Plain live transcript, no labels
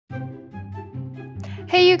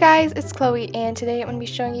Hey you guys, it's Chloe, and today I'm going to be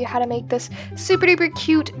showing you how to make this super duper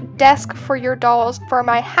cute desk for your dolls for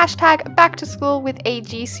my hashtag back to school with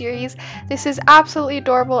AG series. This is absolutely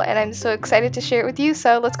adorable and I'm so excited to share it with you,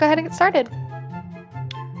 so let's go ahead and get started.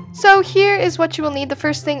 So here is what you will need. The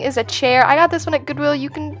first thing is a chair. I got this one at Goodwill. You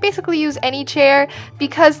can basically use any chair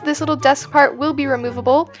because this little desk part will be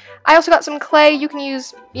removable. I also got some clay. You can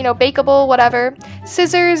use, bakeable, whatever.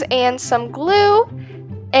 Scissors and some glue.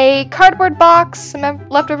 A cardboard box, some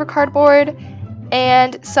leftover cardboard,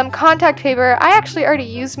 and some contact paper. I actually already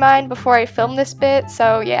used mine before I filmed this bit,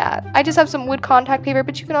 so yeah. I just have some wood contact paper,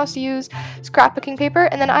 but you can also use scrapbooking paper.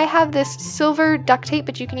 And then I have this silver duct tape,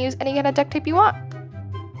 but you can use any kind of duct tape you want.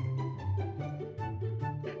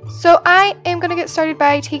 So I am going to get started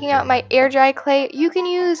by taking out my air dry clay. You can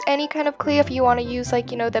use any kind of clay if you want to use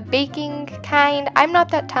the baking kind. I'm not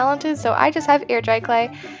that talented, so I just have air dry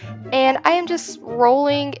clay. And I am just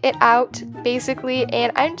rolling it out basically,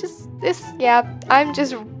 and I'm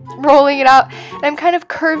just rolling it out, and I'm kind of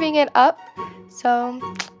curving it up. So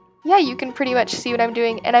yeah, you can pretty much see what I'm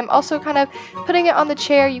doing, and I'm also kind of putting it on the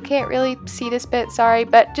chair. You can't really see this bit, sorry,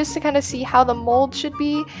 but just to kind of see how the mold should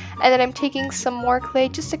be. And then I'm taking some more clay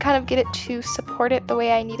just to kind of get it to support it the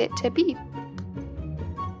way I need it to be.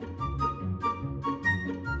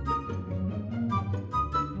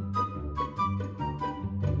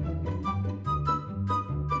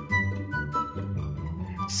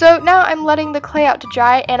 So now I'm letting the clay out to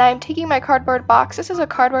dry, and I'm taking my cardboard box. This is a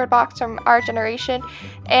cardboard box from our generation,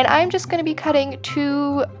 and I'm just going to be cutting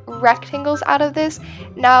 2 rectangles out of this.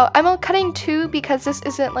 Now I'm only cutting 2 because this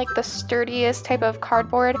isn't like the sturdiest type of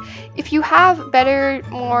cardboard. If you have better,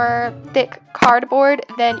 more thick cardboard,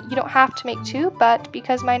 then you don't have to make 2, but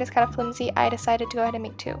because mine is kind of flimsy, I decided to go ahead and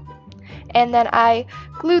make 2. And then I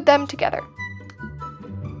glued them together.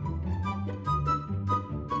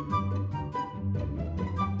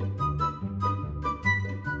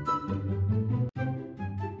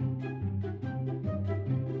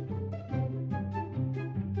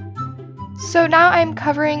 So now I'm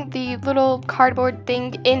covering the little cardboard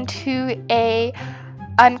thing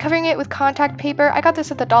I'm covering it with contact paper. I got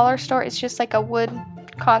this at the dollar store. It's just like a wood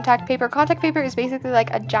contact paper. Contact paper is basically like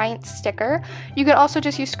a giant sticker. You can also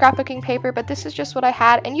just use scrapbooking paper, but this is just what I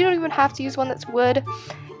had, and you don't even have to use one that's wood.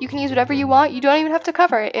 You can use whatever you want. You don't even have to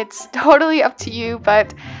cover it. It's totally up to you,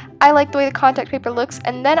 but I like the way the contact paper looks.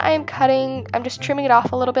 And then I'm just trimming it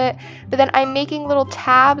off a little bit, but then I'm making little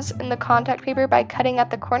tabs in the contact paper by cutting at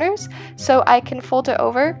the corners so I can fold it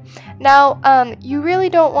over. Now, you really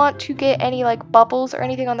don't want to get any bubbles or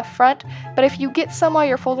anything on the front, but if you get some while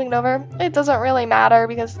you're folding it over, it doesn't really matter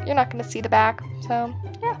because you're not going to see the back. So,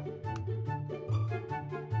 yeah.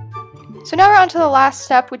 So now we're on to the last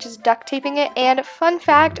step, which is duct taping it. And fun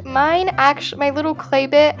fact, my little clay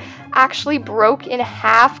bit actually broke in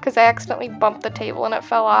half because I accidentally bumped the table and it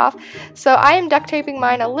fell off. So I am duct taping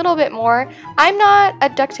mine a little bit more. I'm not a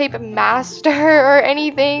duct tape master or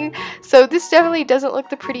anything, so this definitely doesn't look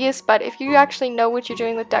the prettiest, but if you actually know what you're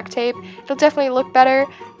doing with duct tape, it'll definitely look better.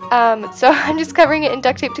 So I'm just covering it in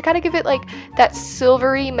duct tape to kind of give it that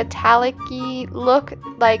silvery metallic-y look,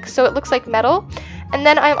 so it looks like metal. And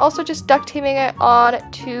then I'm also just duct taping it on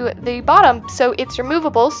to the bottom, so it's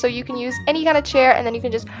removable, so you can use any kind of chair, and then you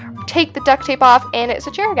can just take the duct tape off and it's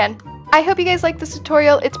a chair again. I hope you guys like this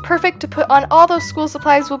tutorial. It's perfect to put on all those school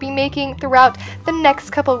supplies we'll be making throughout the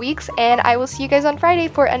next couple weeks, and I will see you guys on Friday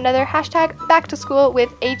for another hashtag back to school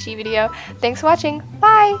with AG video. Thanks for watching.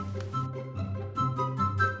 Bye!